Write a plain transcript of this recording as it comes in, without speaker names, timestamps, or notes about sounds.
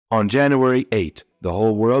On January 8, the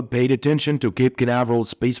whole world paid attention to Cape Canaveral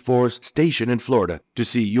Space Force Station in Florida to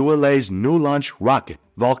see ULA's new launch rocket,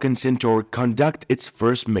 Vulcan Centaur, conduct its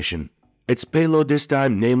first mission. Its payload this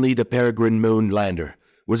time, namely the Peregrine moon lander,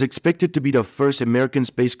 was expected to be the first American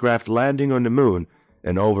spacecraft landing on the moon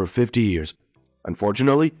in over 50 years.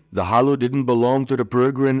 Unfortunately, the holo didn't belong to the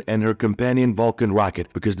Peregrine and her companion Vulcan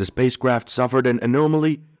Rocket because the spacecraft suffered an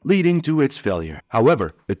anomaly leading to its failure. However,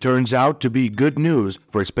 it turns out to be good news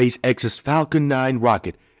for SpaceX's Falcon 9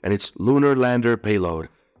 rocket and its lunar lander payload.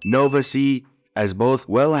 Nova-C, as both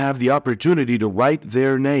will have the opportunity to write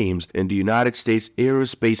their names in the United States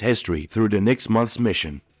aerospace history through the next month's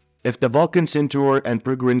mission. If the Vulcan Centaur and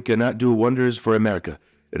Peregrine cannot do wonders for America,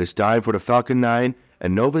 it is time for the Falcon 9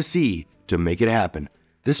 and Nova-C to make it happen.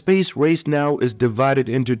 The space race now is divided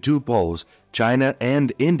into two poles. China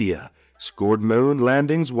and India scored moon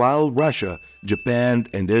landings while Russia, Japan,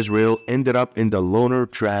 and Israel ended up in the lunar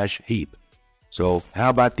trash heap. So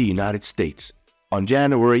how about the United States? On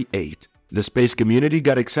January 8, the space community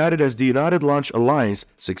got excited as the United Launch Alliance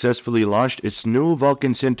successfully launched its new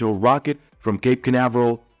Vulcan Centaur rocket from Cape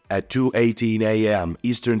Canaveral at 2:18 a.m.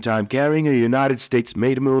 Eastern Time, carrying a United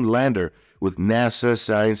States-made moon lander with NASA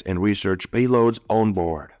science and research payloads on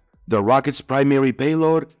board. The rocket's primary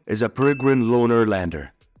payload is a Peregrine lunar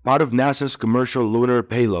lander, part of NASA's Commercial Lunar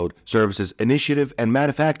Payload Services initiative and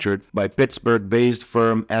manufactured by Pittsburgh-based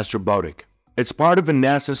firm Astrobotic. It's part of a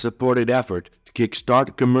NASA-supported effort to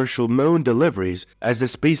kickstart commercial moon deliveries as the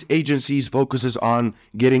space agency focuses on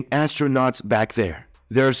getting astronauts back there.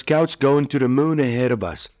 There are scouts going to the moon ahead of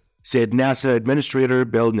us, said NASA Administrator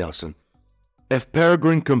Bill Nelson. If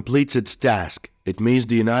Peregrine completes its task, it means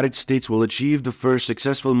the United States will achieve the first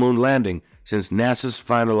successful moon landing since NASA's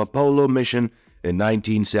final Apollo mission in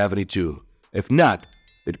 1972. If not,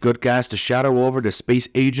 it could cast a shadow over the space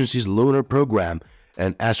agency's lunar program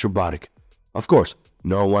and Astrobotic. Of course,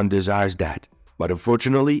 no one desires that. But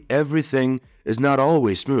unfortunately, everything is not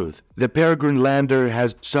always smooth. The Peregrine lander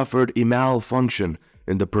has suffered a malfunction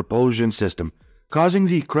in the propulsion system, causing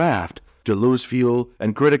the craft to lose fuel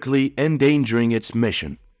and critically endangering its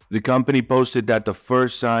mission. The company posted that the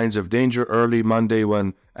first signs of danger early Monday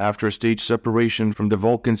when, after a stage separation from the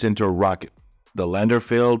Vulcan Centaur rocket, the lander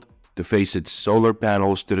failed to face its solar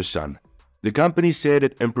panels to the sun. The company said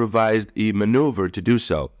it improvised a maneuver to do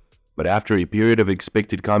so, but after a period of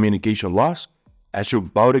expected communication loss,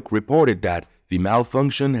 Astrobotic reported that the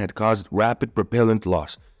malfunction had caused rapid propellant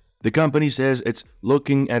loss. The company says it's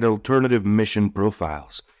looking at alternative mission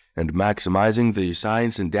profiles and maximizing the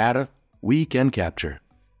science and data we can capture.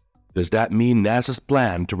 Does that mean NASA's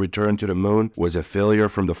plan to return to the moon was a failure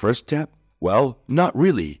from the first step? Well, not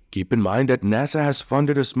really. Keep in mind that NASA has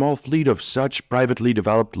funded a small fleet of such privately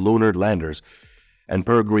developed lunar landers, and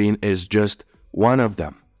Peregrine is just one of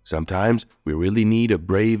them. Sometimes we really need a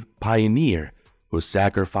brave pioneer whose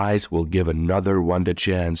sacrifice will give another one the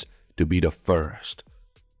chance to be the first.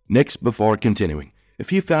 Next, before continuing,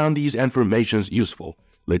 if you found these informations useful,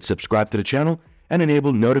 let's subscribe to the channel and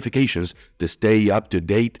enable notifications to stay up to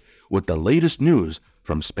date with the latest news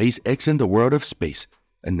from SpaceX and the world of space.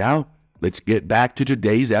 And now, let's get back to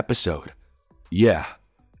today's episode. Yeah,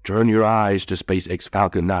 turn your eyes to SpaceX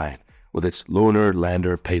Falcon 9 with its lunar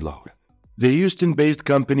lander payload. The Houston-based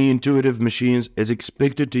company Intuitive Machines is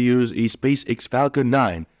expected to use a SpaceX Falcon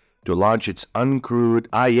 9 to launch its uncrewed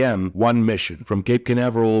IM-1 mission from Cape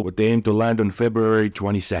Canaveral with the aim to land on February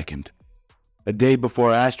 22nd, a day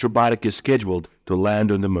before Astrobotic is scheduled to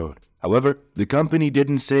land on the moon. However, the company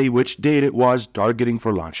didn't say which date it was targeting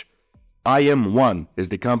for launch. IM-1 is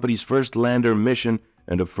the company's first lander mission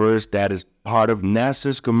and the first that is part of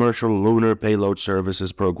NASA's Commercial Lunar Payload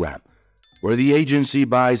Services program, where the agency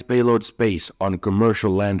buys payload space on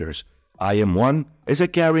commercial landers. IM-1 is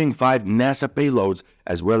carrying 5 NASA payloads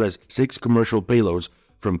as well as 6 commercial payloads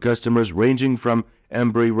from customers ranging from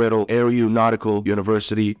Embry-Riddle Aeronautical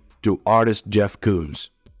University to artist Jeff Koons.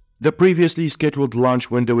 The previously scheduled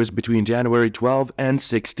launch window is between January 12 and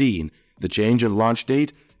 16. The change in launch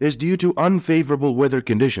date is due to unfavorable weather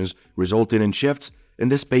conditions resulting in shifts in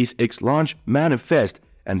the SpaceX launch manifest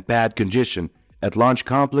and pad congestion at Launch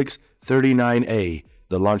Complex 39A,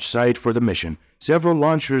 the launch site for the mission. Several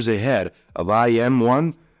launchers ahead of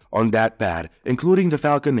IM-1 on that pad, including the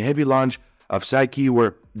Falcon Heavy launch of Psyche,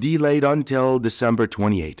 were delayed until December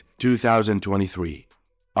 28, 2023.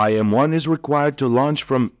 IM-1 is required to launch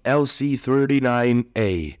from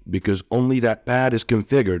LC-39A because only that pad is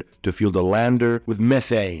configured to fuel the lander with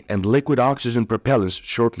methane and liquid oxygen propellants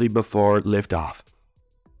shortly before liftoff.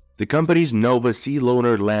 The company's Nova-C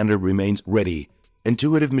lunar lander remains ready.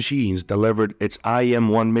 Intuitive Machines delivered its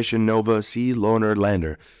IM-1 mission Nova-C lunar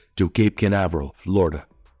lander to Cape Canaveral, Florida,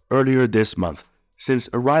 earlier this month. Since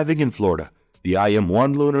arriving in Florida, the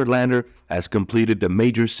IM-1 lunar lander has completed the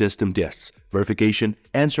major system tests, verification,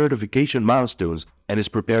 and certification milestones and is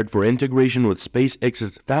prepared for integration with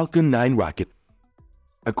SpaceX's Falcon 9 rocket.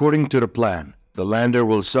 According to the plan, the lander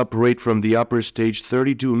will separate from the upper stage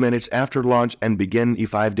 32 minutes after launch and begin a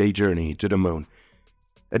 5-day journey to the moon.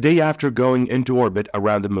 A day after going into orbit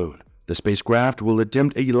around the moon, the spacecraft will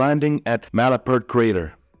attempt a landing at Malapert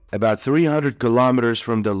crater, about 300 kilometers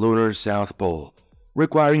from the lunar south pole,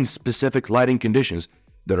 requiring specific lighting conditions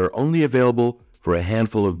that are only available for a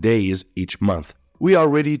handful of days each month. "We are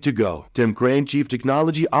ready to go," Tim Crane, Chief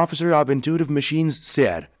Technology Officer of Intuitive Machines,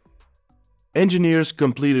 said. Engineers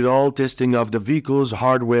completed all testing of the vehicle's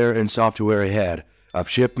hardware and software ahead of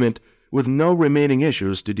shipment with no remaining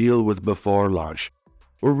issues to deal with before launch.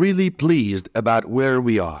 "We're really pleased about where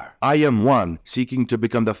we are." IM-1, seeking to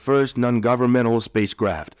become the first non-governmental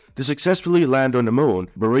spacecraft to successfully land on the moon,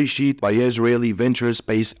 Bereshit by Israeli Venture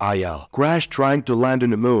Space IL, crashed trying to land on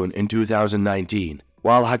the moon in 2019,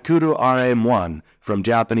 while Hakuto RM-1 from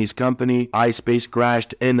Japanese company iSpace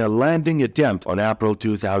crashed in a landing attempt on April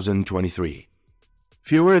 2023.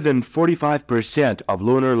 Fewer than 45% of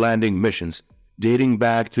lunar landing missions dating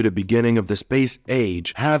back to the beginning of the space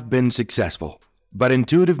age have been successful. But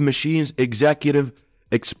Intuitive Machines executive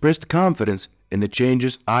expressed confidence in the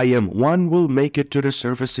changes IM-1 will make it to the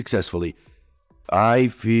surface successfully. "I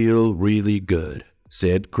feel really good,"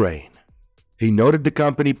 said Crane. He noted the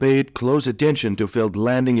company paid close attention to failed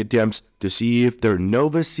landing attempts to see if their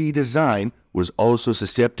Nova C design was also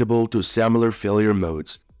susceptible to similar failure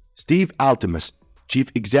modes. Steve Altimus,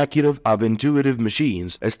 Chief Executive of Intuitive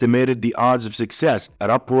Machines, estimated the odds of success at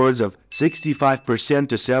upwards of 65%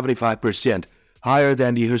 to 75%, higher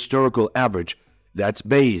than the historical average. "That's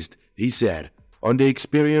based," he said, "on the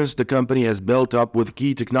experience the company has built up with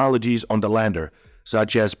key technologies on the lander,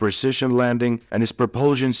 such as precision landing and its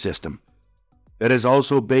propulsion system. It is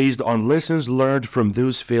also based on lessons learned from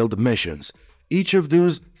those failed missions. Each of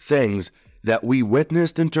those things that we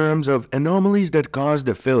witnessed in terms of anomalies that caused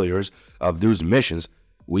the failures of those missions,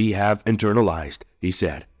 we have internalized," he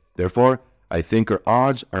said. "Therefore, I think our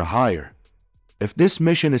odds are higher." If this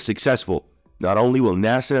mission is successful, not only will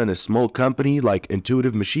NASA and a small company like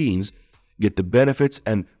Intuitive Machines get the benefits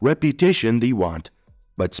and reputation they want,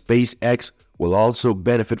 but SpaceX will also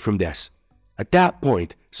benefit from this. At that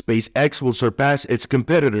point, SpaceX will surpass its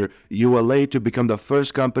competitor ULA to become the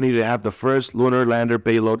first company to have the first lunar lander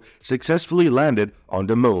payload successfully landed on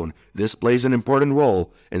the moon. This plays an important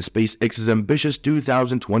role in SpaceX's ambitious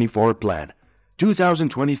 2024 plan.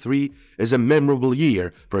 2023 is a memorable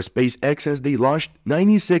year for SpaceX as they launched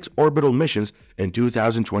 96 orbital missions in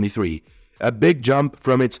 2023, a big jump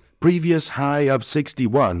from its previous high of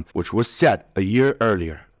 61, which was set a year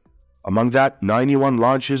earlier. Among that, 91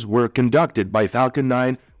 launches were conducted by Falcon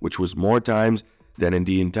 9, which was more times than in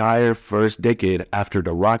the entire first decade after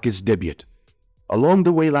the rocket's debut. Along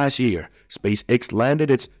the way last year, SpaceX landed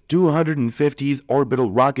its 250th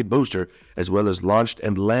orbital rocket booster, as well as launched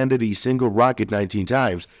and landed a single rocket 19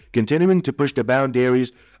 times, continuing to push the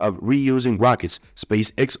boundaries of reusing rockets.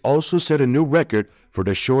 SpaceX also set a new record for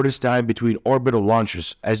the shortest time between orbital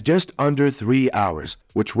launches as just under 3 hours,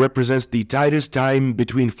 which represents the tightest time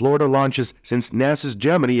between Florida launches since NASA's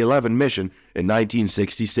Gemini 11 mission in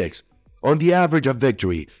 1966. On the average of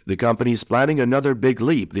victory, the company is planning another big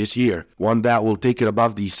leap this year, one that will take it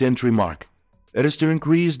above the century mark. It is to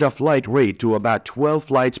increase the flight rate to about 12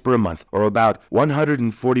 flights per month, or about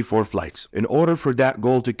 144 flights, in order for that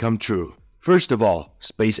goal to come true. First of all,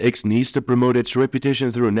 SpaceX needs to promote its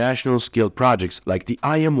reputation through national-scale projects like the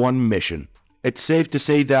IM-1 mission. It's safe to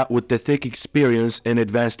say that with the thick experience in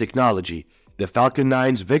advanced technology, the Falcon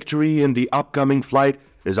 9's victory in the upcoming flight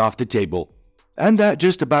is off the table. And that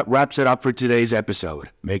just about wraps it up for today's episode.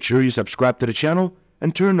 Make sure you subscribe to the channel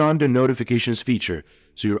and turn on the notifications feature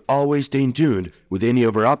so you're always staying tuned with any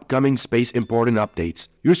of our upcoming space important updates.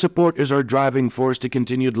 Your support is our driving force to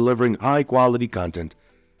continue delivering high-quality content.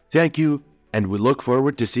 Thank you, and we look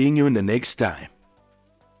forward to seeing you in the next time.